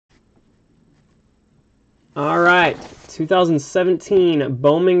All right, 2017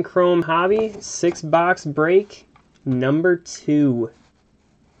 Bowman Chrome Hobby 6-box break number 2.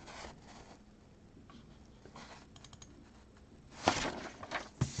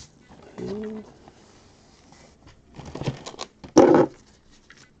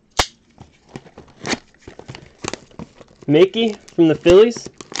 Mickey from the Phillies.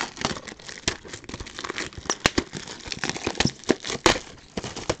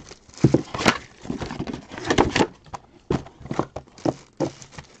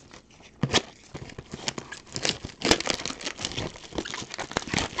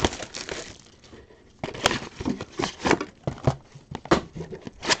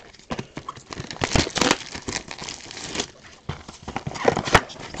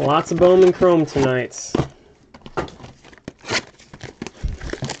 Lots of Bowman Chrome tonight.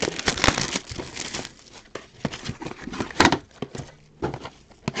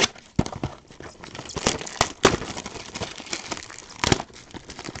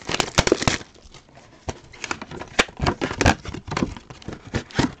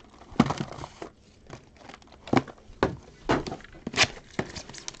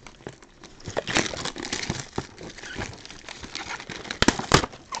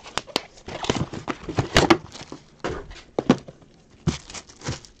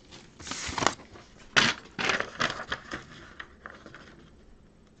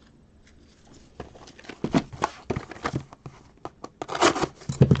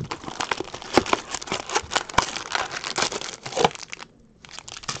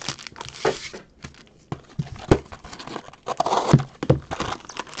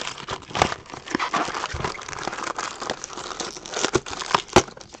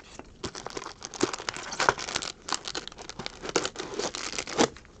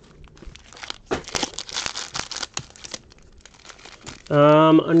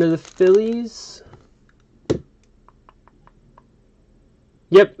 Under the Phillies.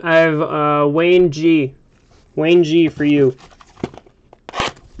 Yep, I have Wayne G. Wayne G for you.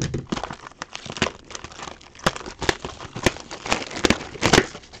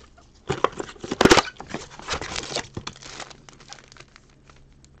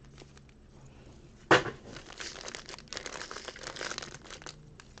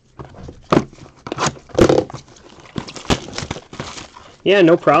 Yeah,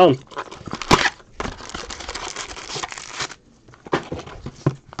 no problem.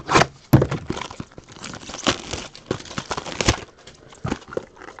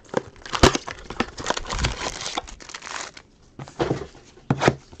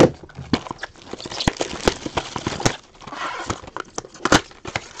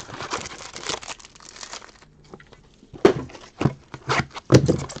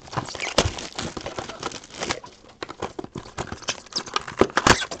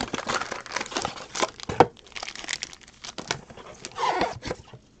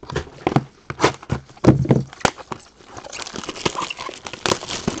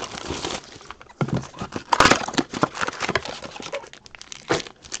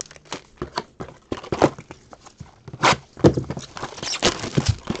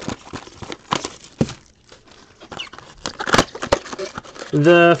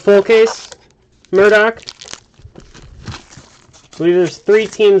 The full case, Murdoch. I believe there's 3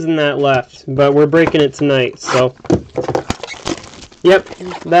 teams in that left, but we're breaking it tonight, so. Yep,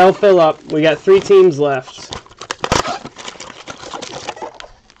 that'll fill up. We got 3 teams left.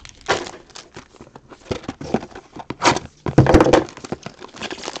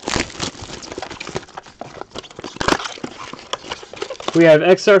 We have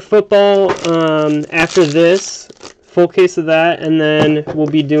XR football after this. Full case of that, and then we'll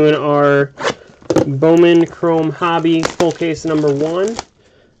be doing our Bowman Chrome Hobby full case number 1,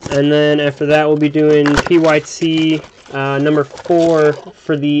 and then after that we'll be doing PYT number 4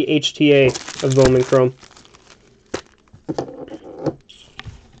 for the HTA of Bowman Chrome.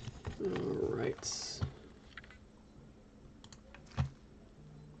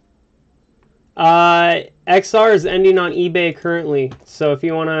 Alright. XR is ending on eBay currently, so if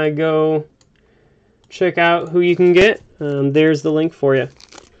you want to go check out who you can get, there's the link for you.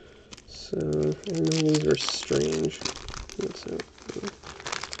 So, I know these are strange.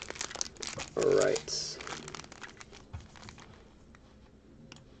 Alright.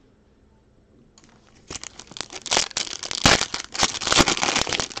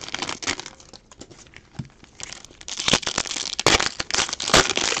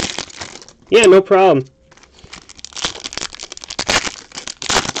 Yeah, no problem.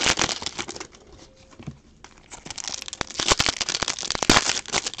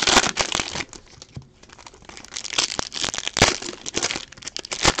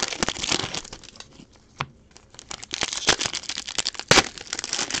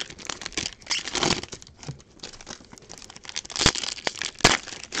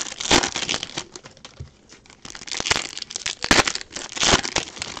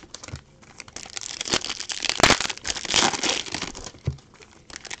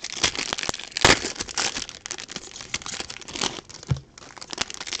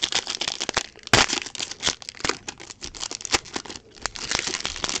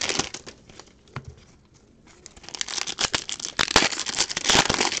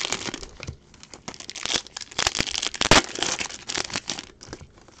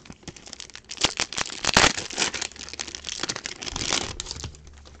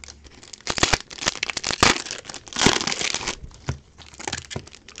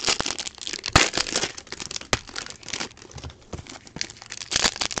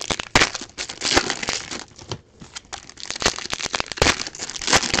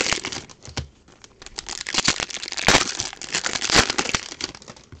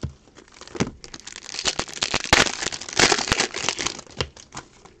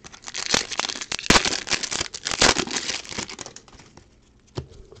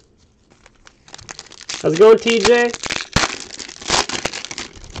 How's it going, TJ?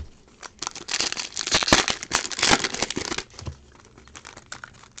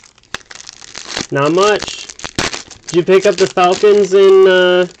 Not much. Did you pick up the Falcons in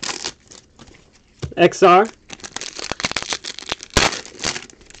XR?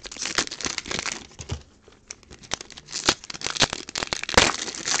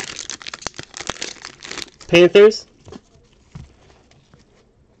 Panthers?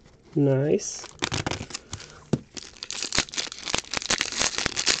 Nice.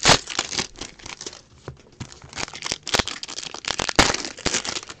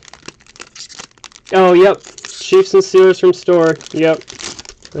 Oh, yep. Chiefs and Steelers from store. Yep.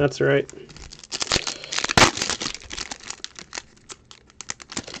 That's right.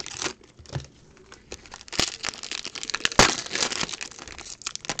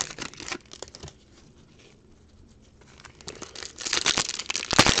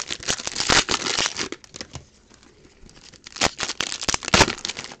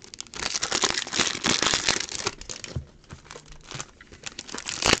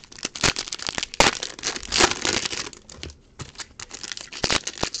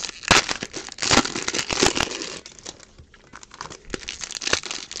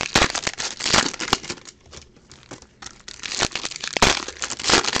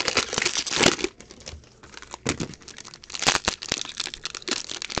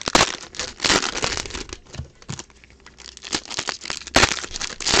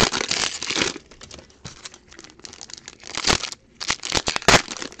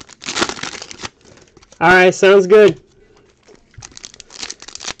 Alright, sounds good.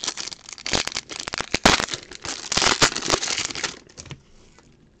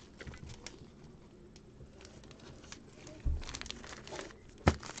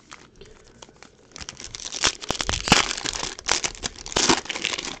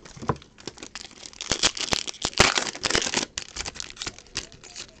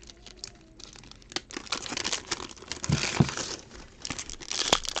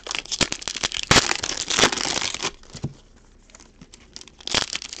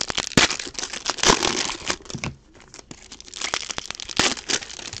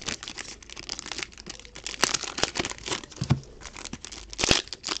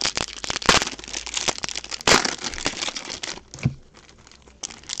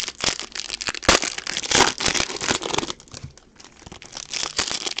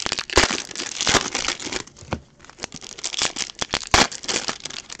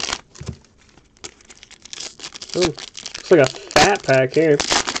 Ooh, looks like a fat pack here.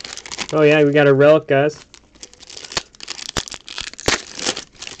 Oh yeah, we got a relic, guys.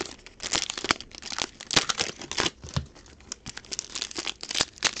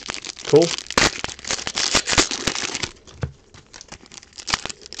 Cool.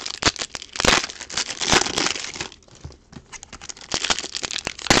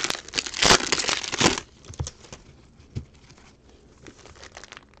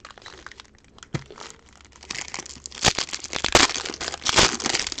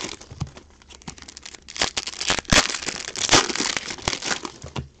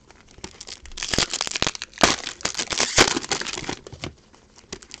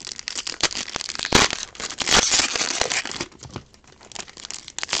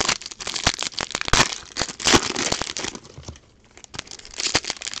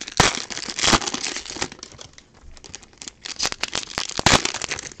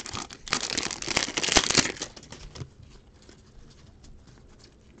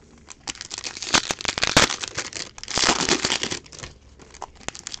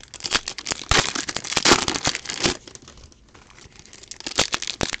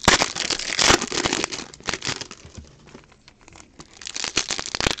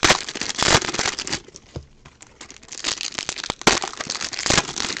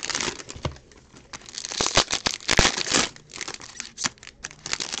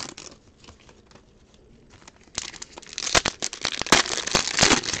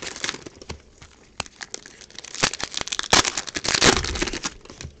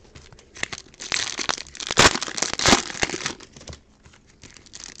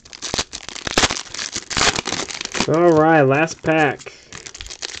 Alright, last pack.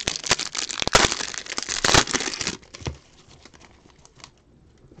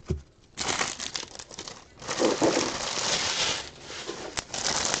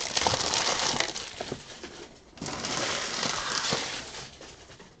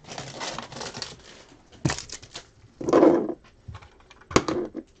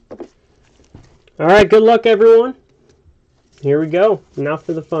 Alright, good luck everyone. Here we go. Now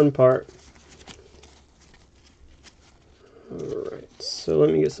for the fun part. Alright, so let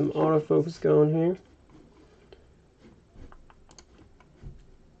me get some autofocus going here.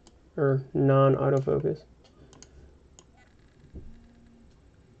 or non-autofocus.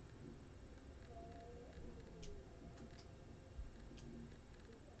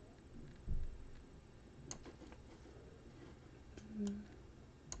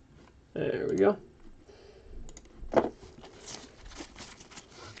 There we go.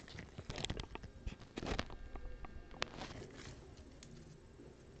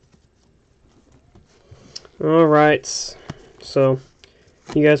 All right, so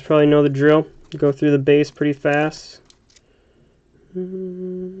you guys probably know the drill. Go through the base pretty fast.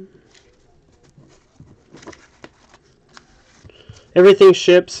 Everything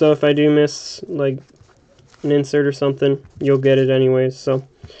ships, so if I do miss like an insert or something, you'll get it anyways. So,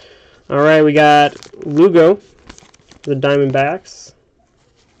 all right, we got Lugo, the Diamondbacks.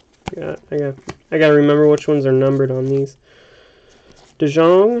 I gotta remember which ones are numbered on these.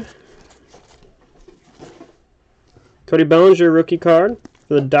 DeJong. Cody Bellinger, rookie card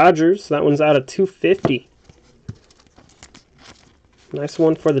for the Dodgers. That one's out of 250. Nice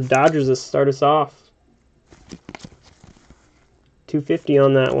one for the Dodgers to start us off. 250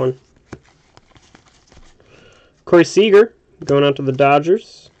 on that one. Corey Seager going out to the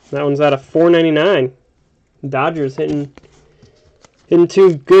Dodgers. That one's out of 499. Dodgers hitting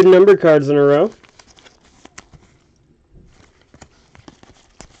two good number cards in a row.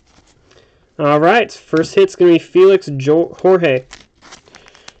 All right, first hit's going to be Felix Jorge.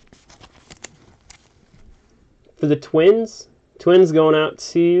 For the Twins, Twins going out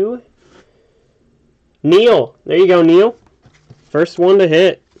to Neil. There you go, Neil. First one to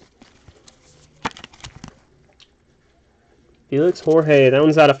hit. Felix Jorge, that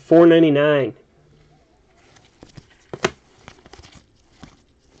one's out of 499.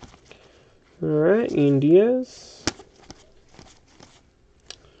 All right, Ian Diaz.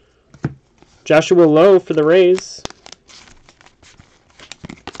 Joshua Lowe for the Rays.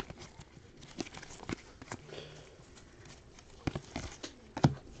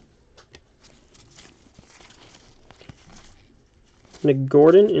 Nick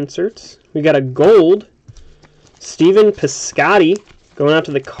Gordon inserts. We got a gold. Steven Piscotty going out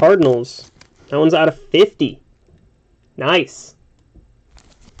to the Cardinals. That one's out of 50. Nice.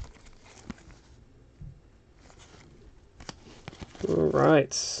 All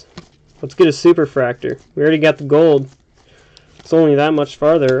right. Let's get a superfractor. We already got the gold. It's only that much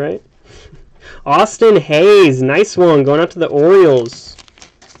farther, right? Austin Hayes. Nice one. Going out to the Orioles.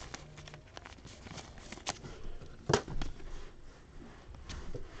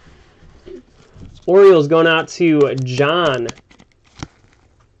 Orioles going out to John.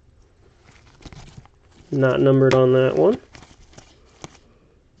 Not numbered on that one.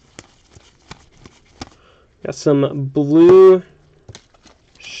 Got some blue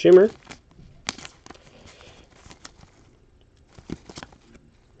shimmer.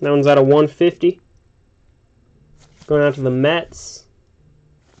 That one's out of 150. Going out to the Mets.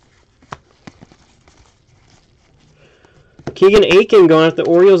 Keegan Aiken going out to the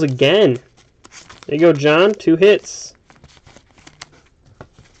Orioles again. There you go, John. 2 hits.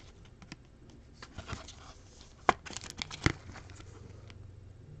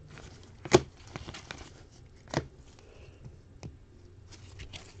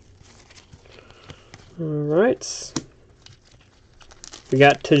 All right. We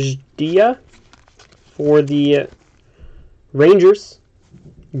got Tajdia for the Rangers.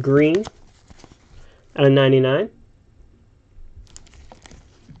 Green out of 99.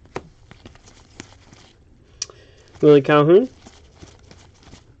 Willie Calhoun.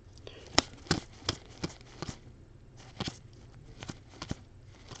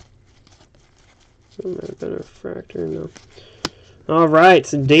 Might have been a refractor, no. All right,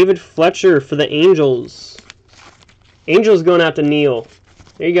 so David Fletcher for the Angels. Angels going out to Neil.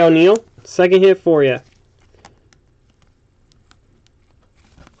 There you go, Neil. Second hit for you.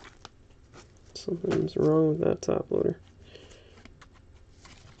 Something's wrong with that top loader.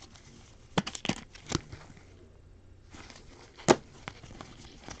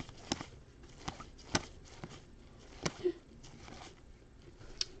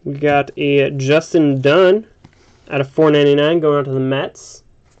 We got a Justin Dunn out of 499 going out to the Mets.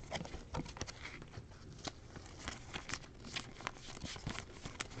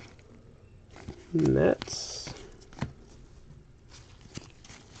 Mets.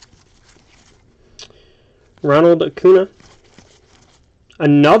 Ronald Acuna.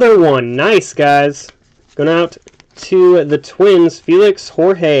 Another one. Nice, guys. Going out to the Twins. Felix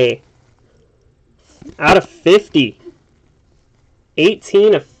Jorge. Out of 50.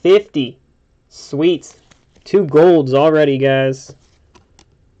 18 of 50. Sweet. 2 golds already, guys.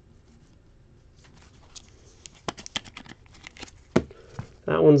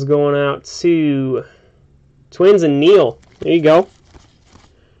 That one's going out to Twins and Neil. There you go.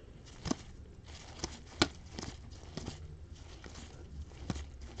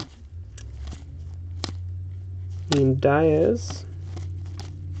 And Diaz.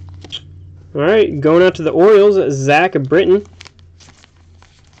 Alright, going out to the Orioles, Zach Britton.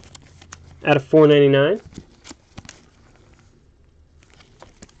 Out of 499.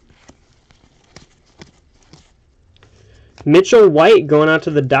 Mitchell White going out to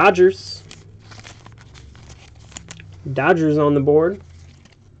the Dodgers. Dodgers on the board.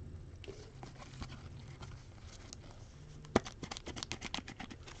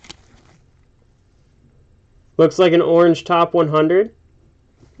 Looks like an orange top 100.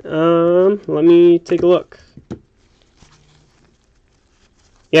 Let me take a look.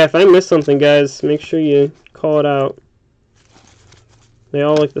 Yeah, if I miss something, guys, make sure you call it out. They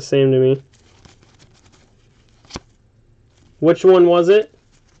all look the same to me. Which one was it?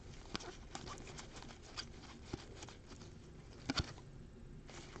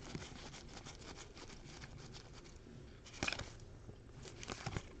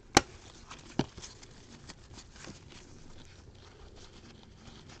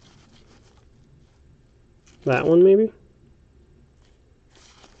 That one, maybe?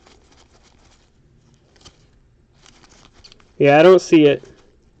 Yeah, I don't see it.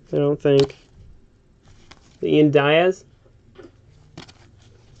 I don't think. Ian Diaz?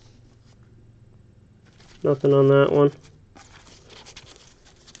 Nothing on that one.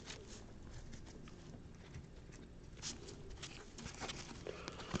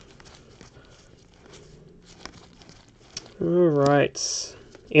 Alright.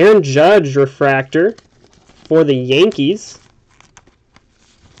 Aaron Judge refractor for the Yankees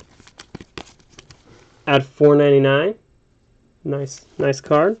at $4.99. Nice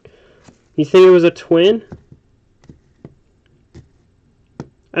card. You think it was a twin?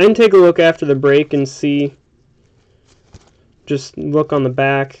 I didn't take a look after the break and see. Just look on the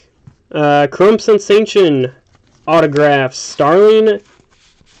back. Chrome Sensation autograph, Starling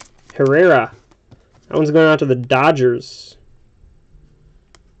Herrera. That one's going out to the Dodgers.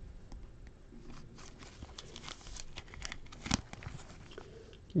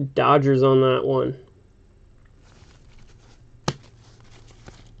 Dodgers on that one.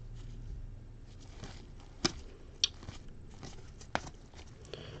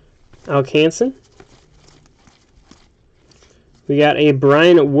 Alcanson. We got a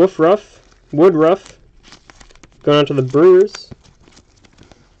Brian Woodruff going on to the Brewers.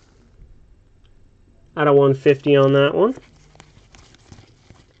 Out of 150 on that one.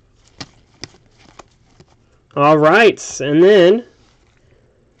 All right, and then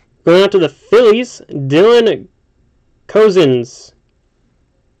going out to the Phillies, Dylan Cozens.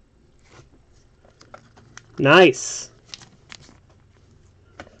 Nice.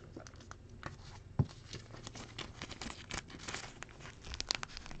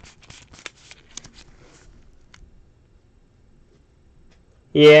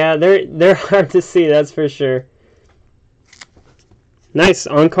 Yeah, they're hard to see, that's for sure. Nice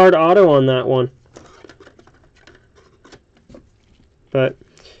on-card auto on that one. But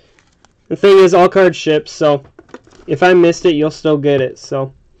the thing is, all cards ship, so if I missed it, you'll still get it.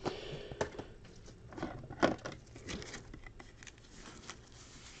 So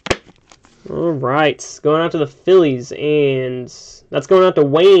all right, going out to the Phillies, and that's going out to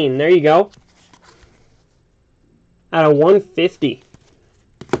Wayne. There you go. Out of 150.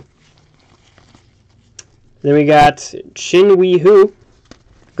 Then we got Chin Wee Hu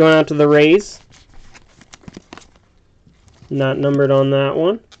going out to the Rays. Not numbered on that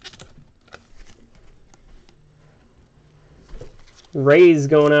one. Rays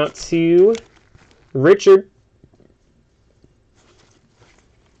going out to Richard.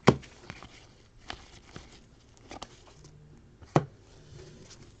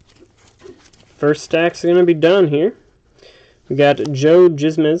 First stack's going to be done here. We got Joe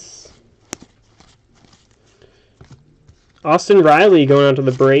Gismes. Austin Riley going out to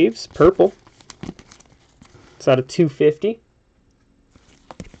the Braves, purple. It's out of 250.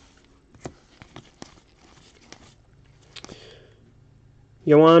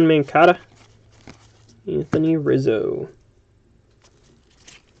 Yoan Moncada, Anthony Rizzo.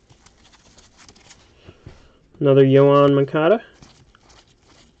 Another Yoan Moncada.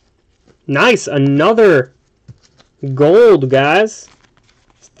 Nice, another gold, guys.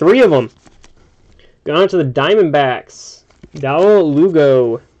 3 of them. Going on to the Diamondbacks. Dal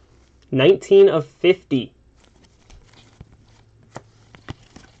Lugo, 19 of 50.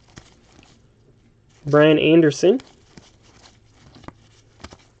 Brian Anderson.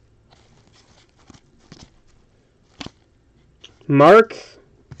 Mark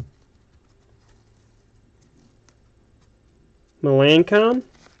Melancon.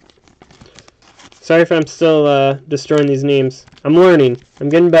 Sorry if I'm still destroying these names. I'm learning. I'm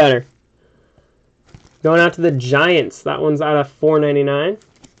getting better. Going out to the Giants. That one's out of $4.99.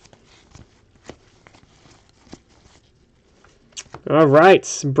 All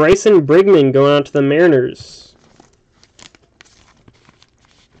right. Bryson Brigman going out to the Mariners.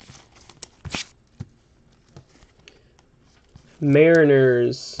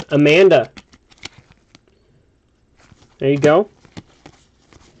 Mariners. Amanda. There you go.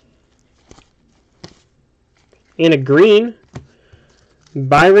 And a green.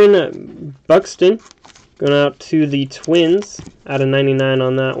 Byron Buxton going out to the Twins. Out of 99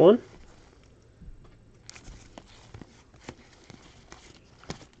 on that one.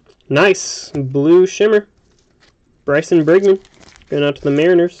 Nice. Blue shimmer. Bryson Brigman going out to the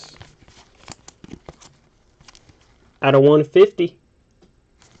Mariners. Out of 150.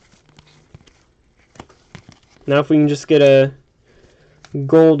 Now if we can just get a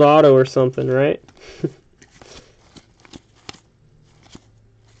gold auto or something, right?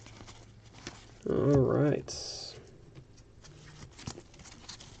 All right.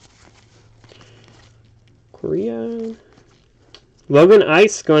 Korea. Logan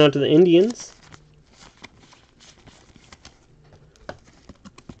Ice going out to the Indians.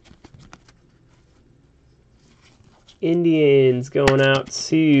 Indians going out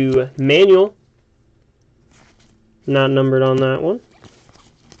to Manuel. Not numbered on that one.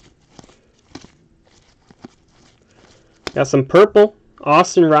 Got some purple.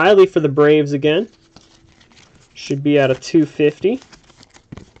 Austin Riley for the Braves again. Should be out of 250.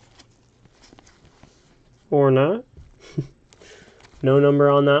 Or not. No number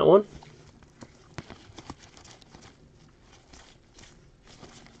on that one.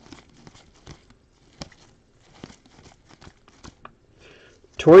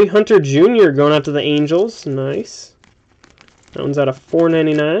 Torrey Hunter Jr. going out to the Angels. Nice. That one's out of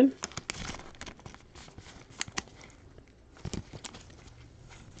 $4.99.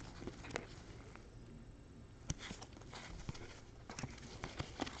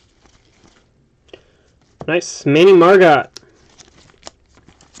 Nice. Manny Margot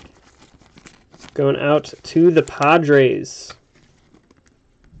going out to the Padres.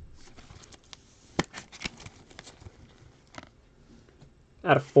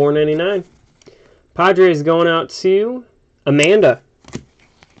 Out of $4.99. Padres going out to Amanda.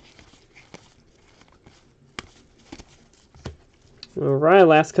 All right,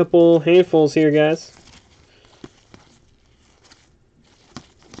 last couple handfuls here, guys.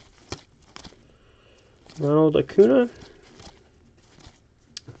 Ronald Acuna.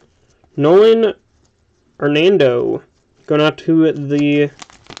 Nolan Hernando going out to the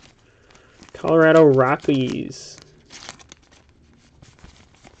Colorado Rockies.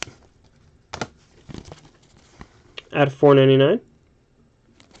 Out of $4.99.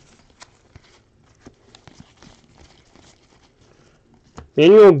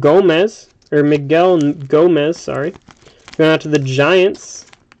 Miguel Gomez, sorry. Going out to the Giants.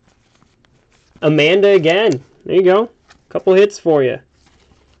 Amanda again. There you go. Couple hits for you.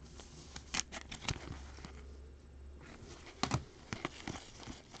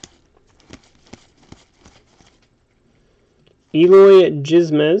 Eloy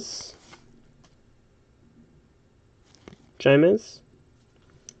Jimenez.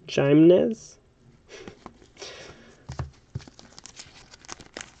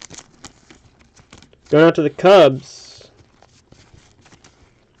 Going out to the Cubs.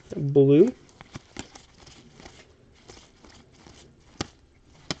 Blue.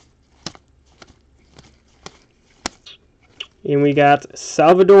 And we got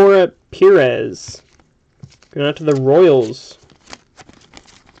Salvador Perez. Going out to the Royals.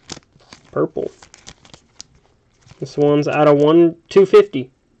 Purple. This one's out of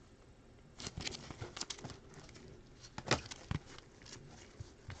 250.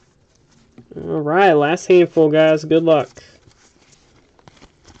 Alright, last handful, guys. Good luck.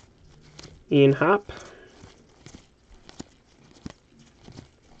 Ian Hop.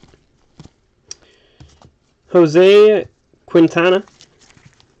 Jose Quintana.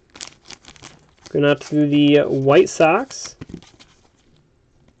 Going out to the White Sox.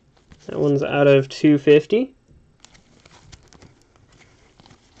 That one's out of 250.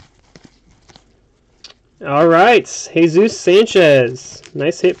 All right, Jesus Sanchez.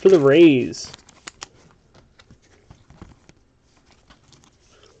 Nice hit for the Rays.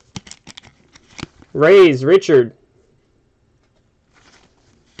 Rays, Richard.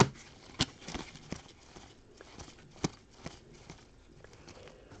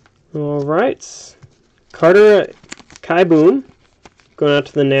 All right. Carter Kieboom going out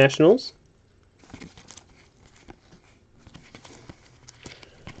to the Nationals.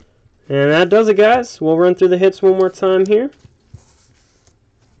 And that does it, guys. We'll run through the hits one more time here.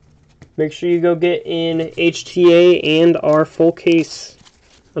 Make sure you go get in HTA and our full case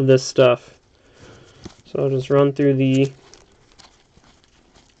of this stuff. So I'll just run through the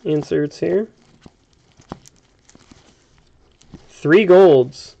inserts here. 3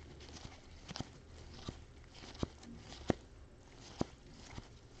 golds.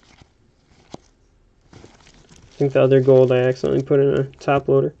 I think the other gold I accidentally put in a top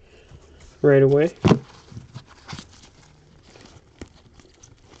loader right away.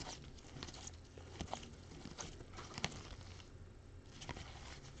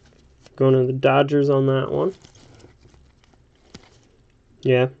 Going to the Dodgers on that one.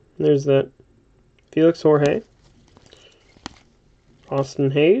 Yeah, there's that Felix Jorge, Austin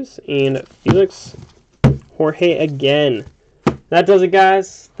Hayes, and Felix Jorge again. That does it,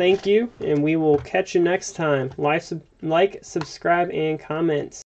 guys. Thank you, and we will catch you next time. Like, subscribe, and comment.